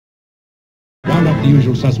The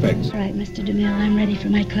usual suspects. All right, Mr. DeMille, I'm ready for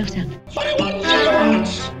my close-up. 21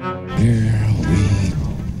 seconds! Here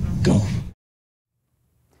we go.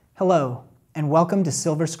 Hello, and welcome to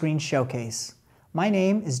Silver Screen Showcase. My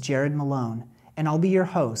name is Jared Malone, and I'll be your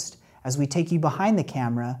host as we take you behind the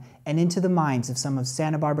camera and into the minds of some of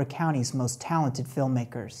Santa Barbara County's most talented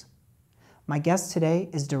filmmakers. My guest today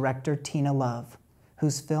is director Tina Love,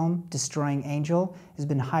 whose film Destroying Angel has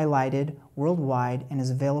been highlighted worldwide and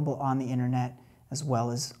is available on the internet as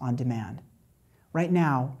well as on demand. Right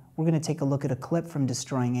now, we're going to take a look at a clip from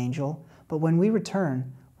Destroying Angel, but when we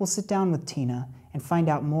return, we'll sit down with Tina and find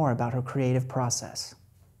out more about her creative process.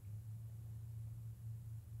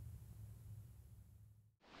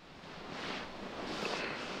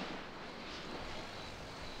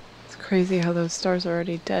 It's crazy how those stars are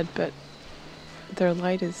already dead, but their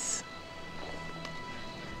light is...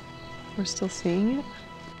 We're still seeing it?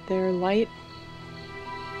 Their light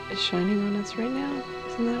is shining on us right now.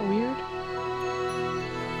 Isn't that weird?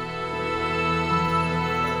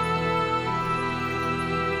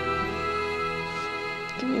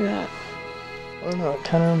 Give me that. I don't know, it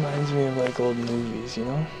kind of reminds me of like old movies, you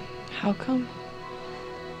know? How come?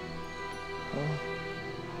 Well,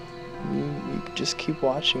 you just keep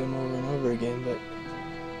watching them over and over again, but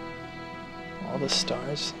all the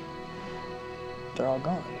stars, they're all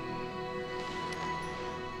gone.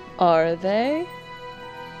 Are they?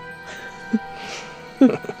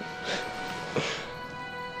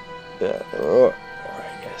 Yeah, or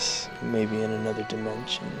I guess maybe in another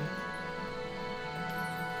dimension.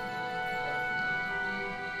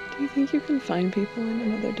 Do you think you can find people in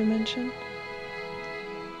another dimension?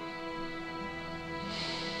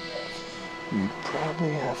 You'd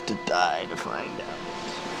probably have to die to find out.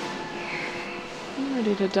 I'm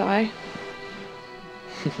ready to die.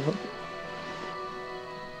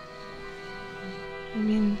 I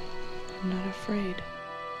mean, I'm not afraid.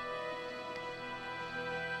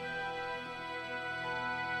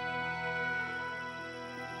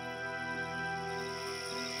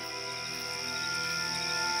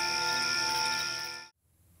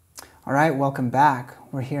 All right, welcome back.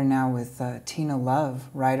 We're here now with Tina Love,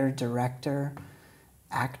 writer, director,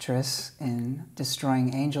 actress in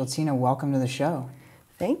Destroying Angel. Tina, welcome to the show.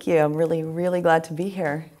 Thank you. I'm really glad to be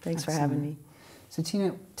here. Thanks for having me. So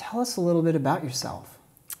Tina, tell us a little bit about yourself.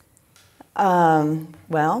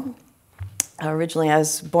 Well, originally I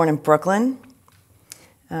was born in Brooklyn.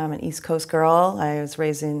 I'm an East Coast girl. I was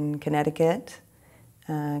raised in Connecticut.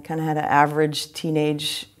 Kind of had an average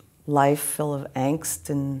teenage life full of angst,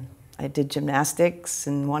 and I did gymnastics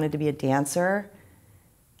and wanted to be a dancer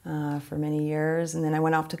for many years. And then I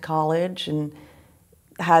went off to college and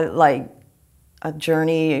had like a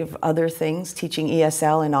journey of other things, teaching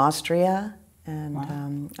ESL in Austria. And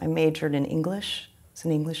wow. I majored in English. It's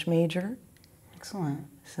an English major. Excellent.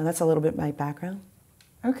 So that's a little bit my background.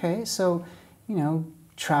 Okay, so, you know,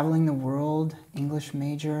 traveling the world, English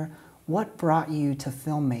major, what brought you to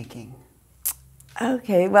filmmaking?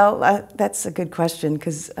 Okay, well, that's a good question,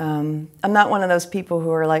 because I'm not one of those people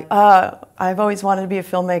who are like, I've always wanted to be a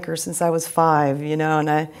filmmaker since I was 5, you know,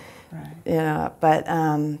 and but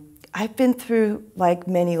I've been through like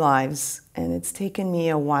many lives, and it's taken me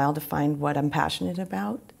a while to find what I'm passionate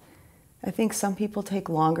about. I think some people take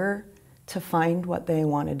longer to find what they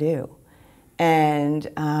want to do. And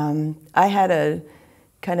I had a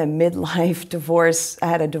kind of midlife divorce. I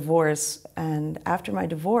had a divorce, and after my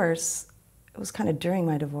divorce, it was kind of during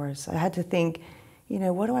my divorce, I had to think, you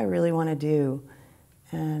know, what do I really want to do?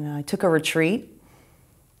 And I took a retreat,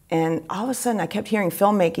 and all of a sudden I kept hearing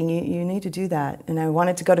filmmaking, you need to do that. And I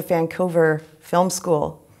wanted to go to Vancouver Film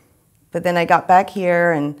School. But then I got back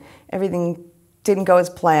here and everything didn't go as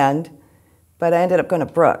planned, but I ended up going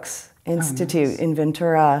to Brooks Institute in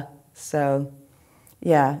Ventura. So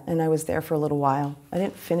yeah, and I was there for a little while. I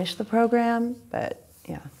didn't finish the program, but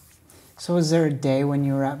yeah. So was there a day when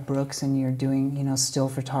you were at Brooks and you're doing, you know, still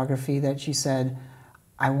photography that you said,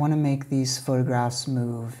 I want to make these photographs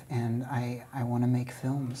move and I want to make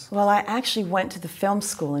films? Well, I actually went to the film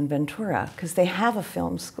school in Ventura because they have a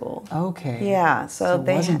film school. Okay. Yeah. So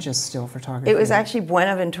it wasn't just still photography. It was actually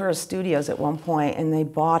Buenaventura Studios at one point, and they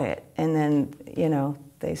bought it. And then, you know,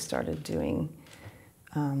 they started doing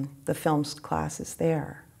the film classes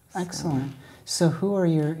there. Excellent. So who are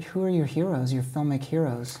your heroes, your filmic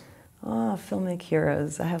heroes? Oh, filmic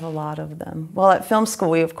heroes. I have a lot of them. Well, at film school,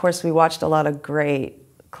 we watched a lot of great,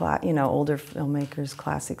 you know, older filmmakers,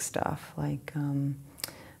 classic stuff. Like,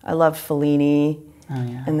 I love Fellini. Oh,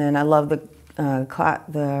 yeah. And then I love the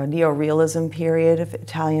neo-realism period of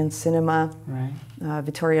Italian cinema. Right.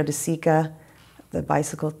 Vittorio De Sica, The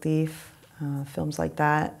Bicycle Thief, films like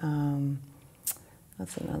that.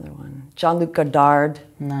 That's another one. Jean-Luc Godard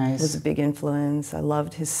Nice. was a big influence. I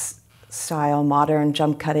loved his style, modern,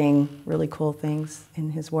 jump cutting, really cool things in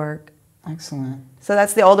his work. Excellent. So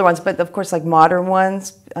that's the older ones, but of course, like modern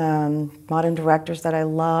ones, modern directors that I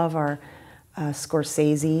love are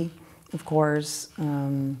Scorsese, of course.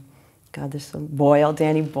 God, there's some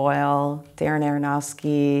Danny Boyle, Darren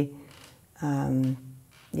Aronofsky.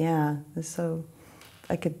 Yeah, so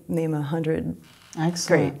I could name 100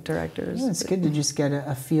 Excellent. great directors. Yeah, it's good to just get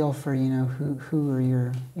a feel for, you know, who are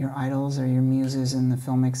your idols or your muses in the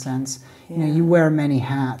filmic sense. Yeah. You know, you wear many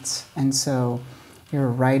hats, and so you're a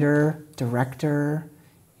writer, director,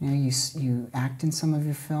 you know, you act in some of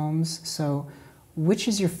your films. So which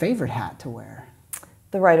is your favorite hat to wear?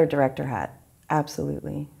 The writer-director hat,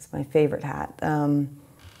 absolutely. It's my favorite hat.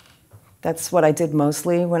 That's what I did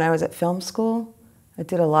mostly when I was at film school. I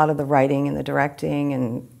did a lot of the writing and the directing,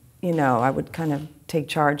 and you know, I would kind of take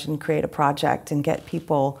charge and create a project and get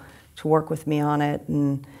people to work with me on it.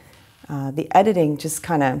 And the editing just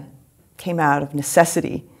kind of came out of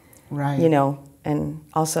necessity, Right. you know. And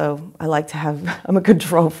also, I like to have, I'm a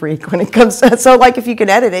control freak when it comes to, so like if you can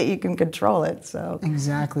edit it, you can control it, so.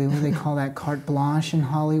 Exactly. What do they call that, carte blanche in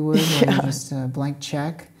Hollywood, where you just a blank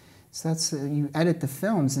check? So that's, you edit the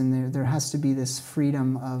films, and there has to be this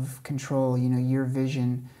freedom of control, you know, your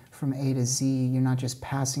vision from A to Z. You're not just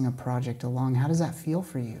passing a project along. How does that feel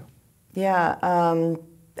for you? Yeah,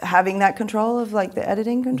 having that control of like the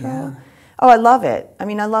editing control. Yeah. Oh, I love it. I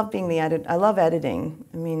mean, I love being the I love editing.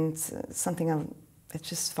 I mean, it's something I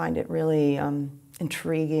just find it really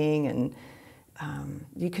intriguing, and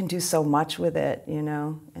you can do so much with it, you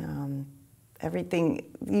know. Everything,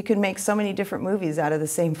 you can make so many different movies out of the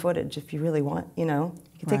same footage if you really want, you know.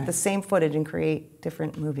 You can take Right. the same footage and create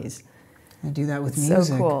different movies. I do that with It's so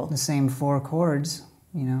music. cool. The same 4 chords,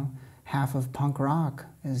 you know. Half of punk rock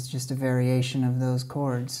is just a variation of those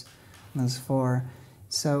chords, those 4.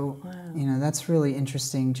 So, you know, that's really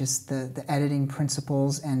interesting, just the editing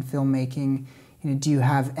principles and filmmaking. You know, do you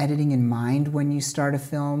have editing in mind when you start a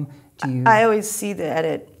film? Do you? I always see the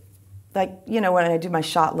edit, like, you know, when I do my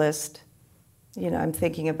shot list, you know, I'm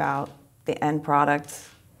thinking about the end product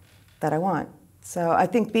that I want. So I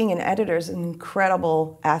think being an editor is an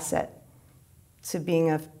incredible asset to being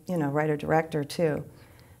a, you know, writer-director too,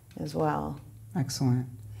 as well. Excellent.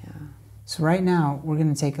 Yeah. So right now, we're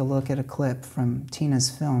going to take a look at a clip from Tina's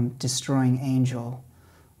film, Destroying Angel,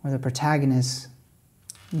 where the protagonist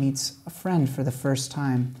meets a friend for the first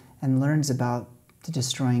time and learns about the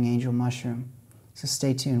Destroying Angel mushroom. So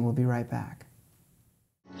stay tuned, we'll be right back.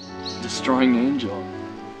 Destroying Angel.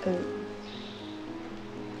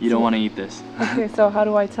 You don't want to eat this. Okay, so how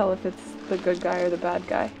do I tell if it's the good guy or the bad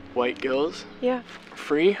guy? White gills, Yeah.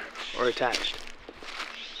 free or attached.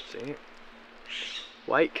 See?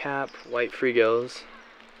 White cap, white free gills.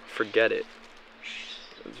 Forget it.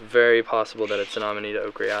 It's very possible that it's an Amanita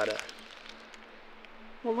ocreata.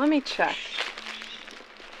 Well, let me check.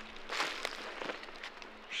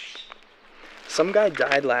 Some guy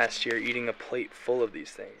died last year eating a plate full of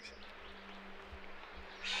these things.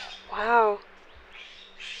 Wow.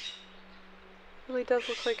 Really does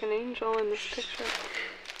look like an angel in this picture.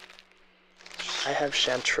 I have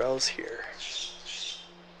chanterelles here.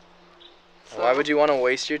 Why would you want to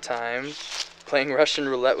waste your time playing Russian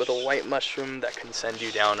roulette with a white mushroom that can send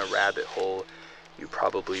you down a rabbit hole you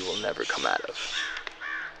probably will never come out of?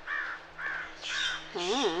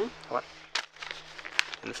 Come on.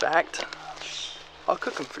 In fact, I'll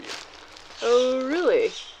cook them for you. Oh,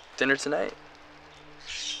 really? Dinner tonight,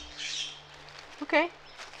 Okay.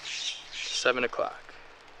 7 o'clock.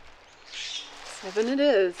 7 it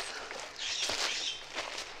is.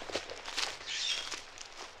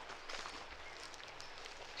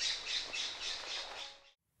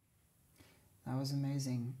 That was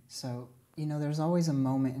amazing. So, you know, there's always a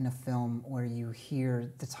moment in a film where you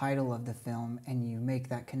hear the title of the film and you make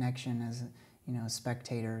that connection as, you know, a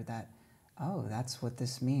spectator that, oh, that's what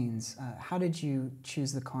this means. How did you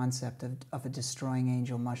choose the concept of a destroying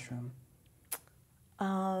angel mushroom?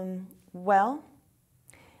 Well,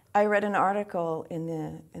 I read an article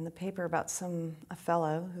in the paper about a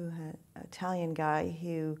fellow who had an Italian guy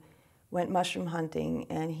who went mushroom hunting,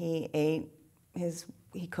 and he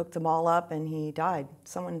cooked them all up and he died.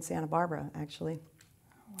 Someone in Santa Barbara, actually.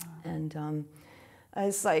 Wow. And I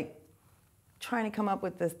was like trying to come up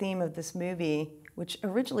with the theme of this movie, which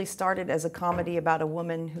originally started as a comedy about a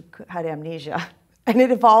woman who had amnesia. And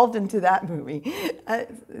it evolved into that movie.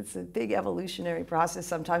 It's a big evolutionary process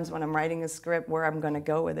sometimes when I'm writing a script where I'm going to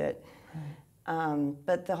go with it. Right.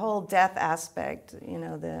 But the whole death aspect, you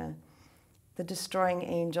know, the destroying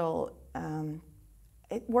angel,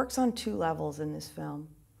 it works on two levels in this film.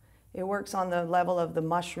 It works on the level of the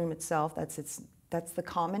mushroom itself. That's the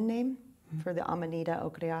common name for the Amanita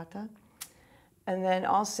ocreata. And then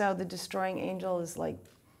also the destroying angel is like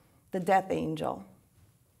the death angel,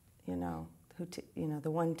 you know,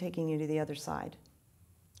 the one taking you to the other side,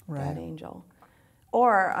 Right. that angel.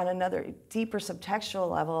 Or on another deeper subtextual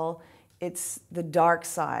level, it's the dark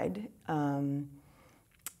side,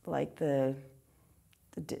 like the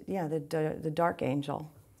dark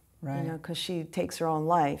angel, Right. you know, because she takes her own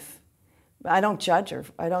life. I don't judge her.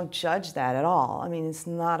 I don't judge that at all. I mean, it's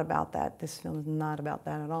not about that. This film is not about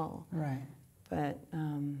that at all. Right. But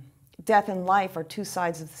death and life are two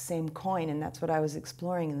sides of the same coin, and that's what I was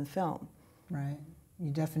exploring in the film. Right. You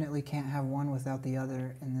definitely can't have one without the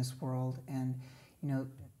other in this world. And, you know,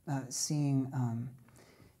 seeing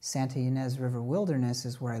Santa Ynez River Wilderness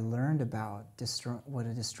is where I learned about what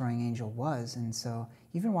a destroying angel was. And so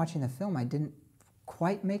even watching the film, I didn't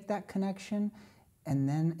quite make that connection. And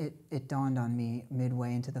then it dawned on me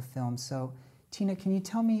midway into the film. So, Tina, can you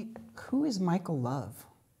tell me, who is Michael Love?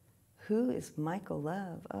 Who is Michael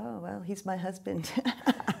Love? Oh, well, he's my husband.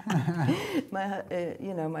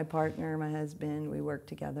 My partner, my husband. We work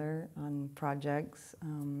together on projects.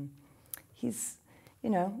 He's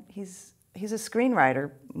a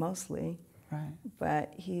screenwriter mostly. Right.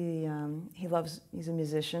 But he's a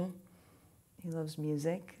musician. He loves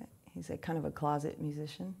music. He's a kind of a closet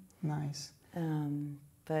musician. Nice.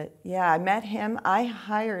 But yeah, I met him. I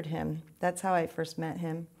hired him. That's how I first met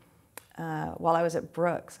him. While I was at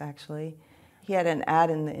Brooks, actually. He had an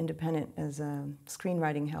ad in the Independent as a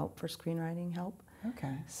screenwriting help.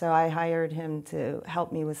 Okay. So I hired him to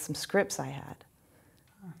help me with some scripts I had.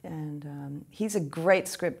 And he's a great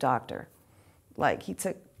script doctor. Like, he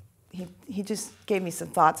just gave me some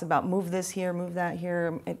thoughts about move this here, move that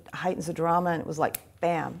here. It heightens the drama, and it was like,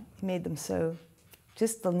 bam. He made them so,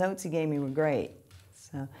 just the notes he gave me were great.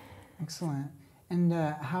 So. Excellent. And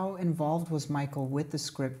how involved was Michael with the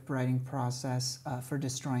script writing process for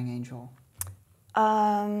Destroying Angel?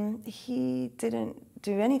 He didn't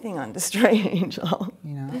do anything on Destroying Angel.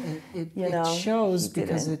 You know, it shows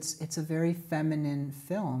because it's a very feminine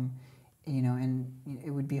film, you know, and it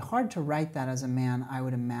would be hard to write that as a man, I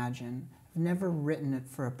would imagine. I've never written it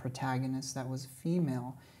for a protagonist that was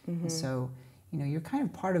female. Mm-hmm. And so, you know, you're kind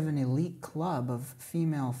of part of an elite club of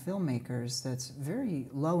female filmmakers that's very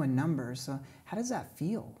low in numbers. So how does that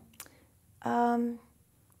feel? I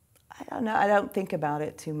don't know. I don't think about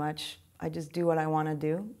it too much. I just do what I want to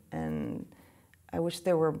do. And I wish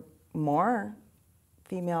there were more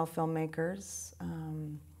female filmmakers.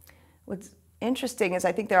 What's interesting is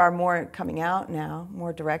I think there are more coming out now,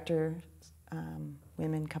 more directors,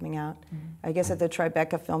 women coming out. Mm-hmm. I guess at the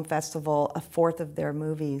Tribeca Film Festival, a fourth of their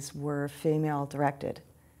movies were female directed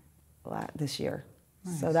this year.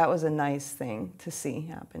 Nice. So that was a nice thing to see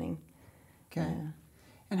happening. Okay. Yeah.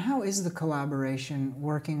 And how is the collaboration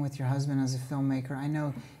working with your husband as a filmmaker? I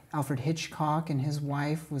know Alfred Hitchcock and his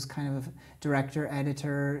wife was kind of a director,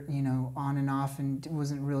 editor, you know, on and off, and it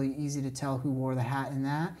wasn't really easy to tell who wore the hat in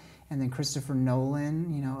that. And then Christopher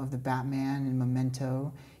Nolan, you know, of the Batman and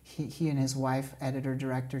Memento, he and his wife, editor,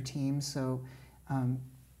 director team. So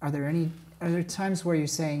are there times where you're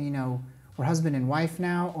saying, you know, we're husband and wife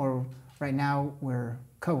now, or right now we're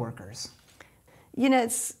co-workers? You know,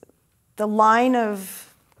 it's the line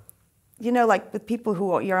of, you know, like with people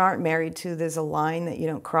who you aren't married to, there's a line that you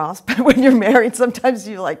don't cross. But when you're married, sometimes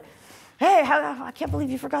you're like, hey, I can't believe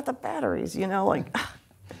you forgot the batteries, you know, like,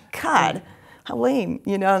 God, how lame,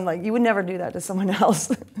 you know, and like you would never do that to someone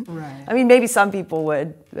else. Right. I mean, maybe some people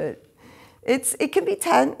would, but it can be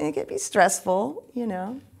tense, it can be stressful, you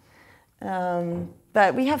know.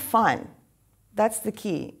 But we have fun. That's the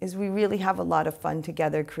key, is we really have a lot of fun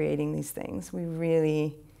together creating these things. We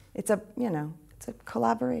really, it's a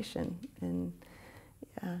collaboration, and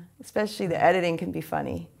yeah, especially the editing can be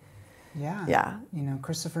funny. Yeah. Yeah. You know,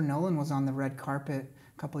 Christopher Nolan was on the red carpet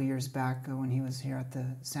a couple of years back when he was here at the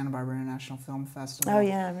Santa Barbara International Film Festival. Oh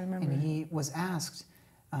yeah, I remember. And he was asked,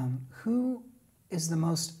 who is the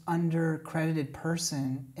most undercredited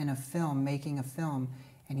person in a film, making a film?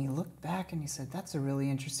 And he looked back and he said, that's a really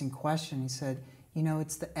interesting question. He said, you know,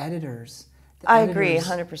 it's the editors. I agree,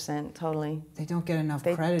 100%, totally. They don't get enough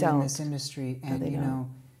credit in this industry, and no, you know,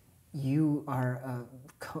 you are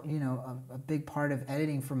a big part of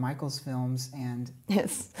editing for Michael's films, and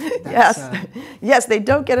yes, yes, they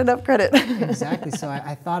don't get enough credit. Exactly. So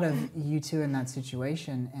I thought of you two in that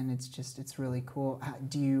situation, and it's really cool.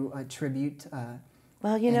 Do you attribute?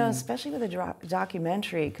 Well, you know, especially with a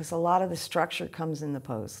documentary, because a lot of the structure comes in the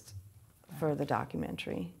post for the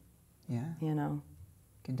documentary. Yeah. You know.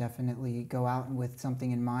 can definitely go out with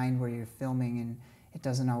something in mind where you're filming and it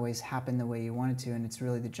doesn't always happen the way you want it to, and it's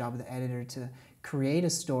really the job of the editor to create a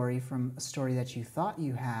story from a story that you thought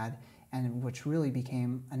you had, and which really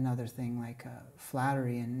became another thing, like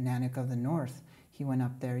Flattery and Nanak of the North. He went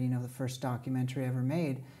up there, the first documentary ever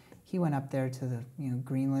made. He went up there to the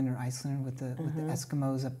Greenland or Iceland with the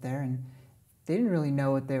Eskimos up there, and they didn't really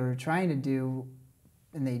know what they were trying to do,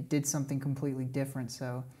 and they did something completely different.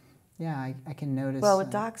 So yeah, I can notice. Well, with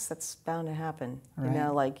docs, that's bound to happen. Right.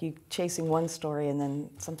 Like you chasing one story and then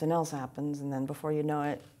something else happens, and then before you know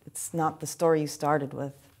it, it's not the story you started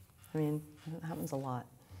with. I mean, it happens a lot.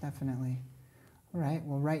 Definitely. All right,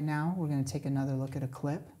 well, right now we're going to take another look at a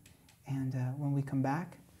clip, and when we come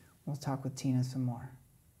back, we'll talk with Tina some more.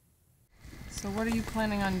 So what are you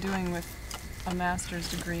planning on doing with a master's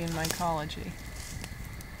degree in mycology?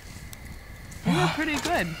 You're pretty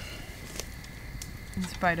good, in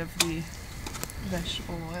spite of the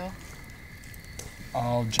vegetable oil.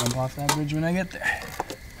 I'll jump off that bridge when I get there.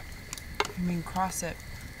 You mean cross it?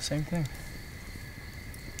 Same thing.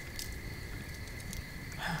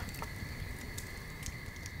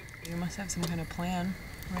 You must have some kind of plan,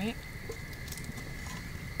 right?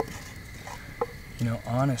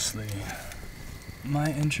 Honestly,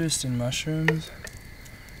 my interest in mushrooms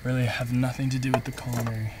really have nothing to do with the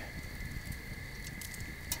culinary.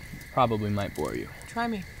 Probably might bore you. Try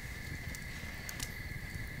me.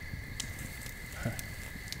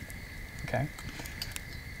 Okay.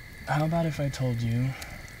 How about if I told you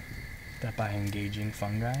that by engaging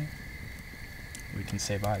fungi, we can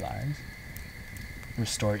save our lives,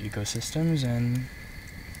 restore ecosystems, and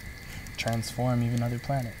transform even other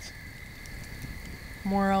planets?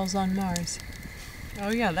 Morels on Mars. Oh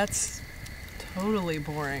yeah, that's totally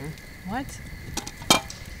boring. What?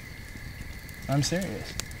 I'm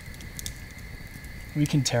serious. We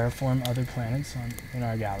can terraform other planets in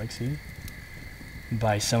our galaxy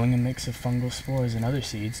by sowing a mix of fungal spores and other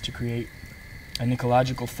seeds to create an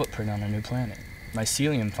ecological footprint on a new planet.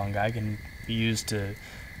 Mycelium fungi can be used to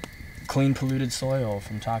clean polluted soil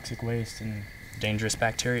from toxic waste and dangerous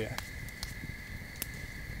bacteria,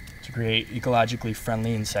 to create ecologically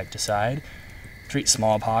friendly insecticide, treat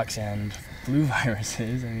smallpox and flu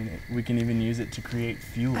viruses. I mean, we can even use it to create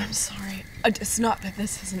fuel. I'm sorry. It's not that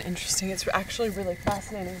this isn't interesting. It's actually really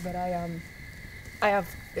fascinating, but I have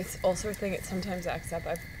this ulcer thing. It sometimes acts up.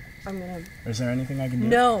 I'm gonna... Is there anything I can do?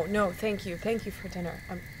 No, thank you. Thank you for dinner.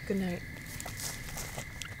 Good night.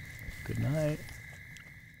 Good night.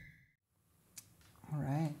 All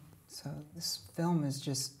right, so this film is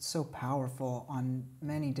just so powerful on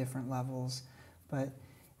many different levels, but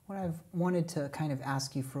what I've wanted to kind of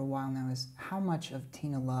ask you for a while now is how much of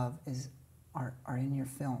Tina Love are in your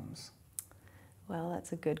films? Well,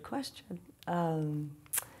 that's a good question.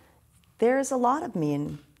 There's a lot of me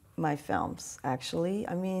in my films, actually.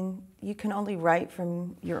 I mean, you can only write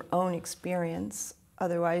from your own experience,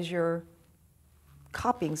 otherwise you're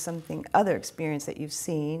copying other experience that you've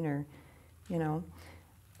seen, or,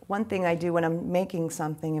 One thing I do when I'm making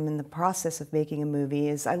something, I'm in the process of making a movie,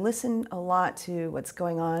 is I listen a lot to what's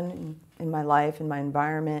going on in my life, in my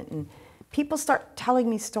environment, and people start telling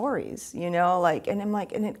me stories, and I'm like,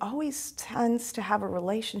 and it always tends to have a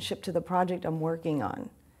relationship to the project I'm working on.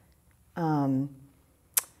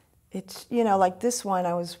 It's, like this one,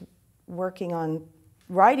 I was working on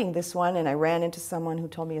writing this one, and I ran into someone who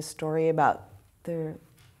told me a story about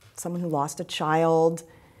someone who lost a child,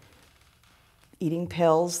 eating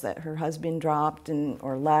pills that her husband dropped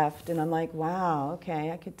or left, and I'm like, wow, okay,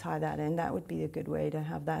 I could tie that in. That would be a good way to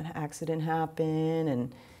have that accident happen,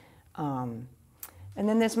 and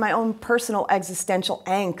then there's my own personal existential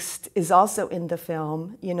angst is also in the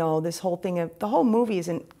film. This whole thing of the whole movie is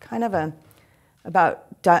kind of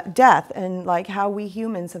about death, and like how we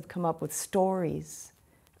humans have come up with stories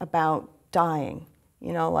about dying.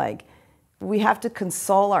 Like, we have to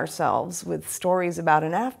console ourselves with stories about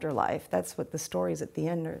an afterlife. That's what the stories at the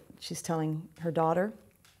end are. She's telling her daughter.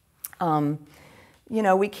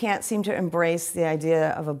 We can't seem to embrace the idea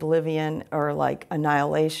of oblivion or like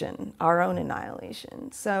annihilation, our own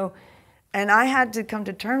annihilation. So, and I had to come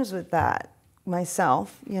to terms with that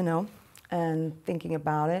myself, and thinking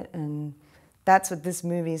about it. And that's what this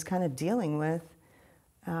movie is kind of dealing with.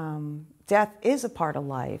 Death is a part of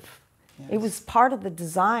life. Yes. It was part of the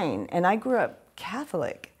design, and I grew up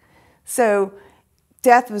Catholic. So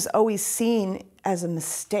death was always seen as a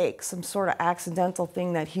mistake, some sort of accidental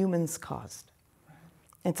thing that humans caused.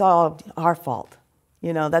 It's all our fault.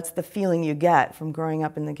 That's the feeling you get from growing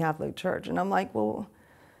up in the Catholic Church. And I'm like, well,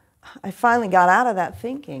 I finally got out of that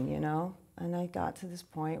thinking, and I got to this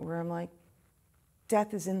point where I'm like,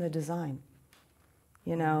 death is in the design.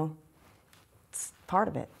 You know, it's part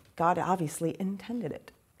of it. God obviously intended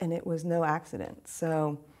it, and it was no accident.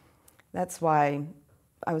 So that's why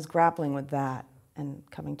I was grappling with that and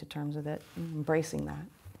coming to terms with it, and embracing that.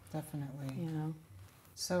 Definitely. You know.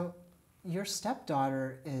 So your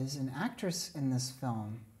stepdaughter is an actress in this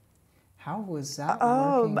film. How was that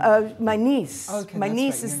working? My niece. Okay, my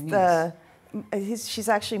that's niece right, is she's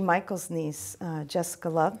actually Michael's niece, Jessica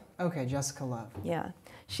Love. Okay, Jessica Love. Yeah.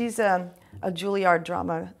 She's a Juilliard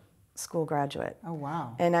drama school graduate. Oh,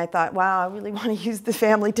 wow. And I thought, wow, I really want to use the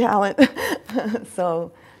family talent.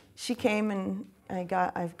 So she came, and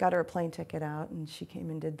I've got her a plane ticket out, and she came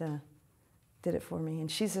and did it for me.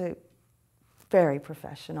 And she's a very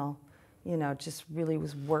professional, you know, just really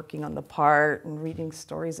was working on the part and reading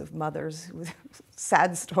stories of mothers,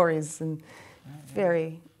 sad stories, and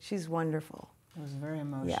she's wonderful. It was very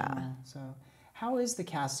emotional. Yeah. So how is the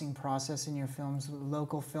casting process in your films?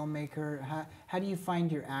 Local filmmaker, how do you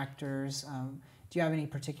find your actors? Do you have any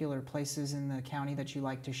particular places in the county that you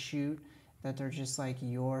like to shoot that are just like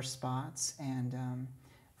your spots? And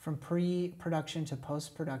from pre-production to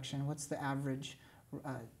post-production, what's the average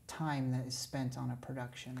time that is spent on a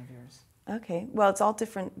production of yours? Okay, well, it's all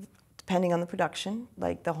different depending on the production.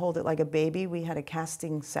 Like the Hold It Like a Baby, we had a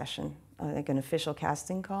casting session, like an official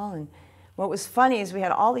casting call. And what was funny is we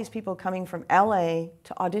had all these people coming from LA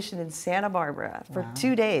to audition in Santa Barbara for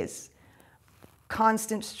 2 days.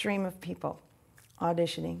 Constant stream of people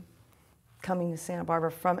auditioning, coming to Santa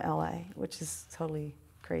Barbara from LA, which is totally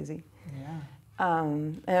crazy. Yeah.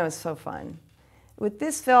 And it was so fun. With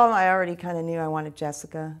this film, I already kind of knew I wanted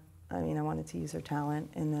Jessica. I mean, I wanted to use her talent.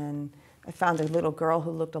 And then I found a little girl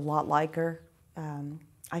who looked a lot like her.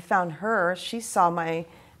 I found her. She saw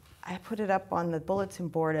I put it up on the bulletin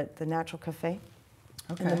board at the Natural Cafe.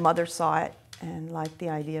 Okay. And the mother saw it and liked the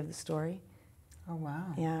idea of the story. Oh,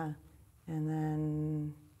 wow. Yeah. And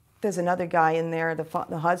then there's another guy in there, the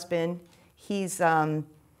husband. He was an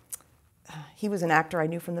actor I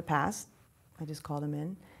knew from the past. I just called him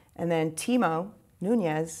in. And then Timo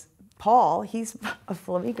Nunez, Paul, he's a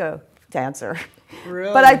flamenco dancer.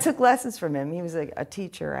 Really? But I took lessons from him. He was a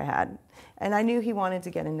teacher I had. And I knew he wanted to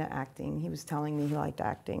get into acting. He was telling me he liked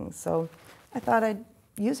acting. So I thought I'd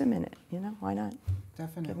use him in it, you know, why not?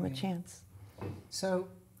 Definitely. Give him a chance. So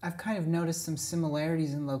I've kind of noticed some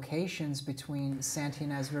similarities in locations between Santa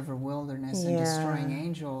Ynez River Wilderness and Destroying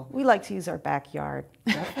Angel. We like to use our backyard.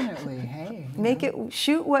 Definitely, hey.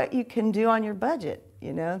 Shoot what you can do on your budget,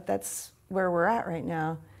 you know, that's where we're at right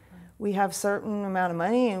now. We have a certain amount of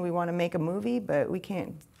money and we want to make a movie, but we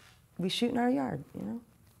shoot in our yard, you know.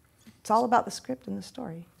 It's all about the script and the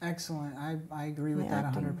story. Excellent. I agree with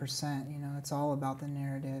that 100%. You know, it's all about the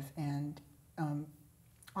narrative. And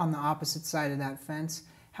on the opposite side of that fence,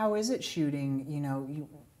 how is it shooting, you know,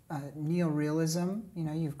 neorealism? You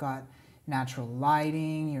know, you've got natural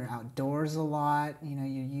lighting, you're outdoors a lot, you know,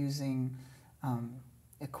 you're using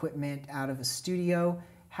equipment out of a studio.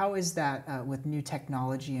 How is that with new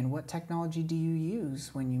technology, and what technology do you use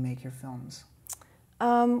when you make your films?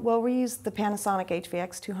 Well, we use the Panasonic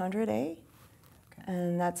HVX 200A,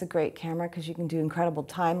 and that's a great camera because you can do incredible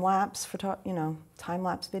time-lapse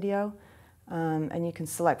time-lapse video, and you can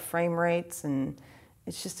select frame rates, and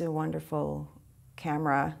it's just a wonderful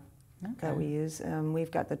camera that we use. We've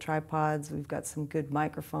got the tripods, we've got some good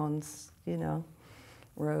microphones, you know,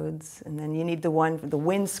 Rhodes, and then you need the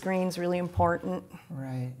windscreen's really important,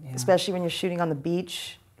 right? Yeah. Especially when you're shooting on the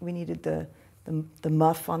beach. We needed the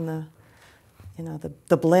muff on the. You know,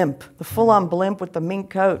 the blimp, the full-on blimp with the mink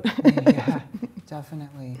coat. Yeah,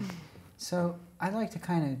 definitely. So I'd like to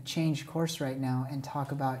kind of change course right now and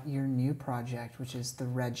talk about your new project, which is the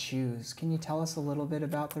Red Shoes. Can you tell us a little bit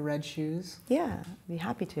about the Red Shoes? Yeah, I'd be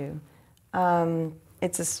happy to.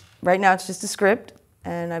 Right now it's just a script,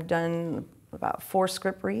 and I've done about 4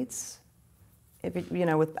 script reads,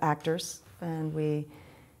 with actors, and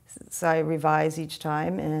so I revise each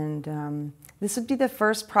time, and this would be the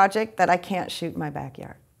first project that I can't shoot in my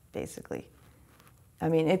backyard, basically. I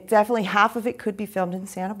mean, definitely half of it could be filmed in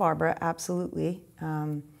Santa Barbara, absolutely.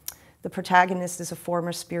 The protagonist is a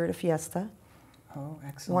former Spirit of Fiesta. Oh,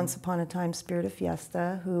 excellent. Once upon a time Spirit of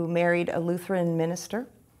Fiesta, who married a Lutheran minister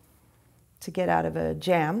to get out of a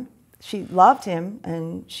jam. She loved him,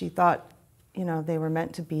 and she thought, you know, they were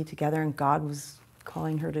meant to be together, and God was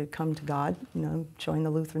calling her to come to God, you know, join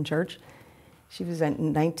the Lutheran Church. She was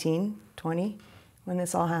 19, 20 when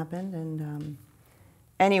this all happened, and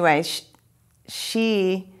anyway,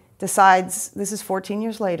 she decides, this is 14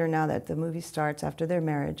 years later now that the movie starts after their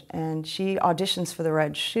marriage, and she auditions for the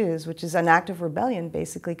Red Shoes, which is an act of rebellion,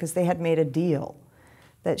 basically, because they had made a deal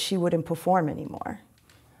that she wouldn't perform anymore.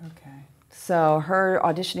 Okay. So her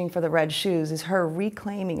auditioning for the Red Shoes is her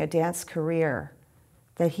reclaiming a dance career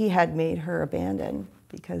that he had made her abandon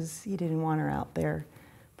because he didn't want her out there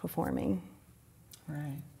performing.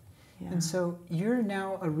 Right. Yeah. And so you're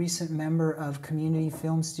now a recent member of Community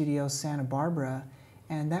Film Studio Santa Barbara,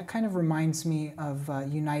 and that kind of reminds me of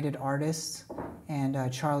United Artists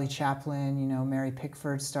and Charlie Chaplin, you know, Mary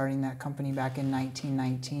Pickford starting that company back in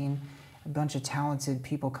 1919. A bunch of talented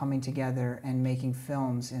people coming together and making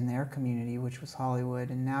films in their community, which was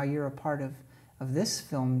Hollywood. And now you're a part of this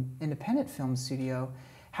independent film studio.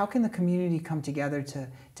 How can the community come together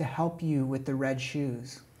to help you with the Red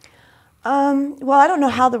Shoes? Well, I don't know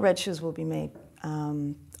how the Red Shoes will be made,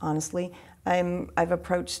 honestly. I've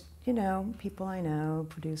approached, you know, people I know,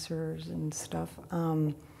 producers and stuff.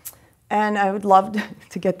 And I would love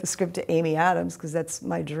to get the script to Amy Adams, because that's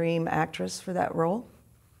my dream actress for that role.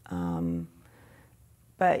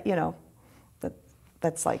 But, you know,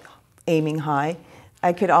 that's like aiming high.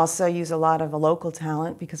 I could also use a lot of local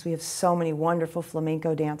talent because we have so many wonderful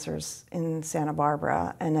flamenco dancers in Santa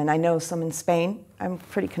Barbara. And then I know some in Spain. I'm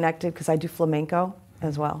pretty connected because I do flamenco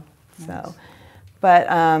as well. Nice. So, but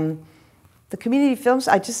the community films,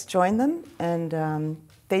 I just joined them, and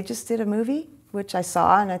they just did a movie, which I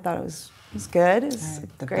saw, and I thought it was good. It was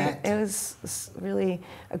great. It was really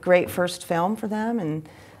a great first film for them, and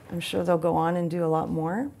I'm sure they'll go on and do a lot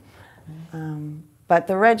more. But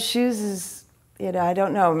the Red Shoes is, you know, I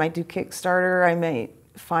don't know. I might do Kickstarter. I might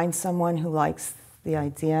find someone who likes the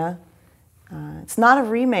idea. It's not a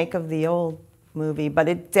remake of the old movie, but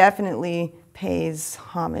it definitely pays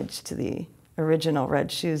homage to the original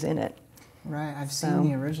Red Shoes in it. Right, I've seen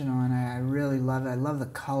the original, and I really love it. I love the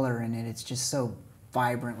color in it. It's just so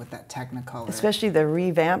vibrant with that Technicolor. Especially the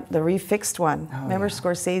refixed one. Oh, Remember, yeah.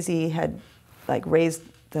 Scorsese had like raised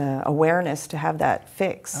the awareness to have that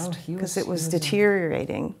fixed because it was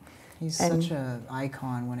deteriorating. He's such an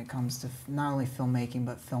icon when it comes to not only filmmaking,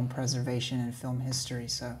 but film preservation and film history.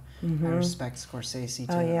 So I respect Scorsese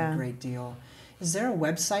a great deal. Is there a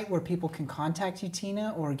website where people can contact you,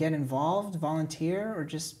 Tina, or get involved, volunteer, or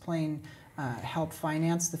just plain help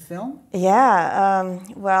finance the film? Yeah,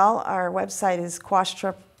 well, our website is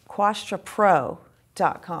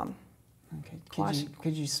quastrapro.com. Okay,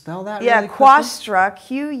 could you spell that? Yeah, really quickly? Quastra,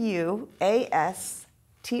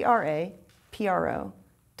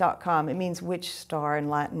 QUASTRAPRO.com. It means witch star in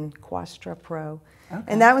Latin, Quastra Pro. Okay.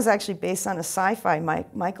 And that was actually based on a sci-fi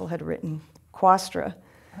Michael had written, Quastra.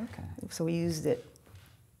 Okay. So we used it.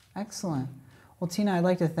 Excellent. Well, Tina, I'd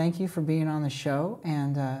like to thank you for being on the show,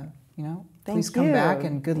 and you know, Thank please come you. back,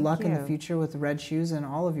 and good Thank luck in the you. future with the Red Shoes and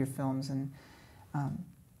all of your films. And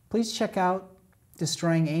please check out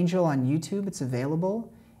Destroying Angel on YouTube. It's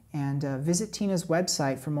available. And visit Tina's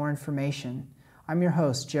website for more information. I'm your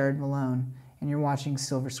host, Jared Malone, and you're watching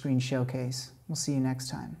Silver Screen Showcase. We'll see you next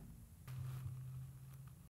time.